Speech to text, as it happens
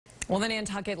Well, the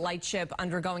Nantucket Lightship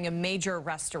undergoing a major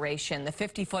restoration. The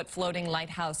 50-foot floating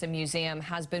lighthouse and museum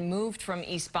has been moved from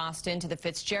East Boston to the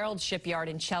Fitzgerald Shipyard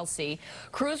in Chelsea.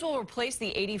 Crews will replace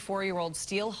the 84-year-old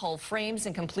steel hull frames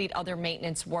and complete other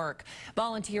maintenance work.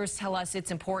 Volunteers tell us it's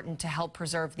important to help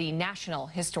preserve the National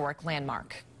Historic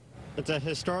Landmark. It's a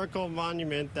historical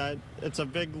monument that it's a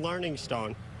big learning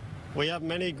stone. We have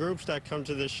many groups that come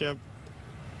to the ship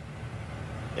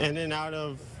in and out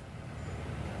of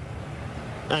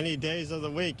any days of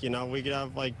the week. You know, we could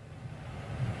have like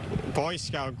Boy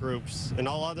Scout groups and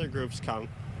all other groups come.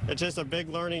 It's just a big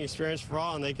learning experience for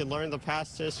all, and they can learn the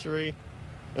past history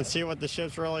and see what the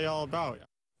ship's really all about.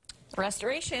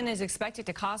 Restoration is expected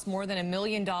to cost more than $1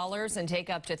 million and take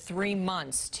up to 3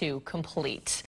 months to complete.